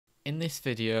In this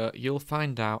video, you'll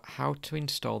find out how to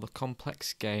install the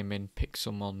complex game in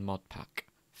Pixelmon Modpack.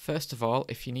 First of all,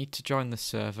 if you need to join the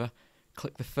server,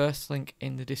 click the first link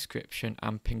in the description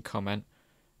and pin comment,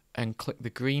 and click the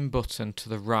green button to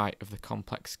the right of the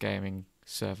complex gaming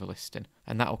server listing,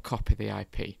 and that will copy the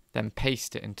IP. Then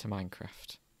paste it into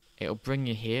Minecraft. It'll bring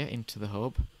you here into the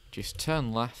hub. Just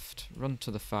turn left, run to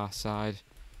the far side,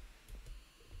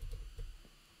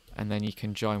 and then you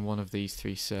can join one of these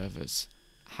 3 servers.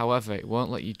 However, it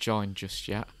won't let you join just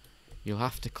yet. You'll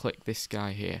have to click this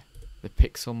guy here, the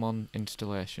Pixelmon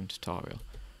installation tutorial.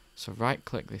 So right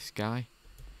click this guy,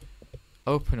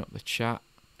 open up the chat,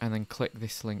 and then click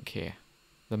this link here,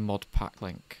 the Modpack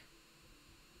link.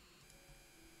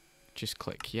 Just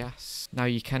click yes. Now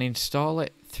you can install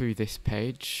it through this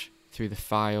page, through the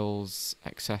files,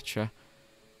 etc.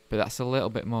 But that's a little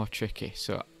bit more tricky.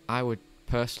 So I would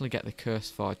personally get the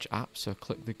CurseForge app, so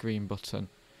click the green button,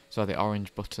 so the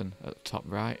orange button at the top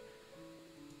right,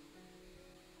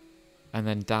 and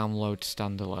then download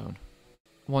standalone.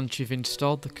 Once you've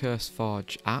installed the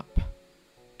CurseForge app,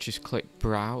 just click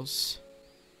browse.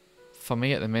 For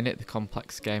me at the minute, the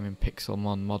complex game in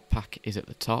Pixelmon Modpack is at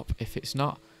the top. If it's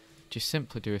not, just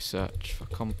simply do a search for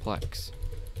complex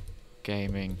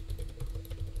gaming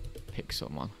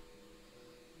Pixelmon.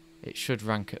 It should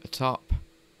rank at the top,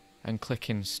 and click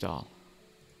install.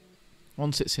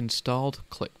 Once it's installed,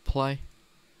 click play.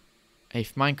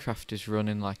 If Minecraft is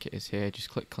running like it is here, just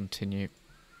click continue,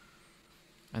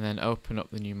 and then open up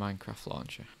the new Minecraft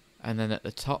launcher. And then at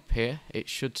the top here, it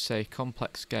should say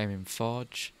complex gaming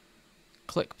Forge.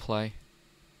 Click play,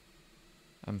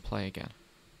 and play again.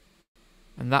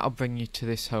 And that'll bring you to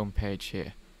this home page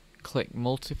here. Click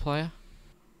multiplayer.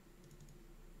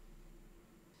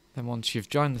 Then once you've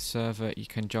joined the server, you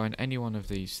can join any one of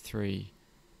these 3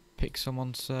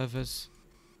 Pixelmon servers.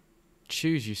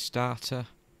 Choose your starter,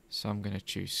 so I'm going to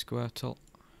choose Squirtle,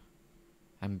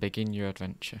 and begin your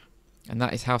adventure. And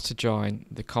that is how to join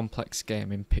the complex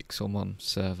game in Pixelmon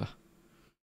server.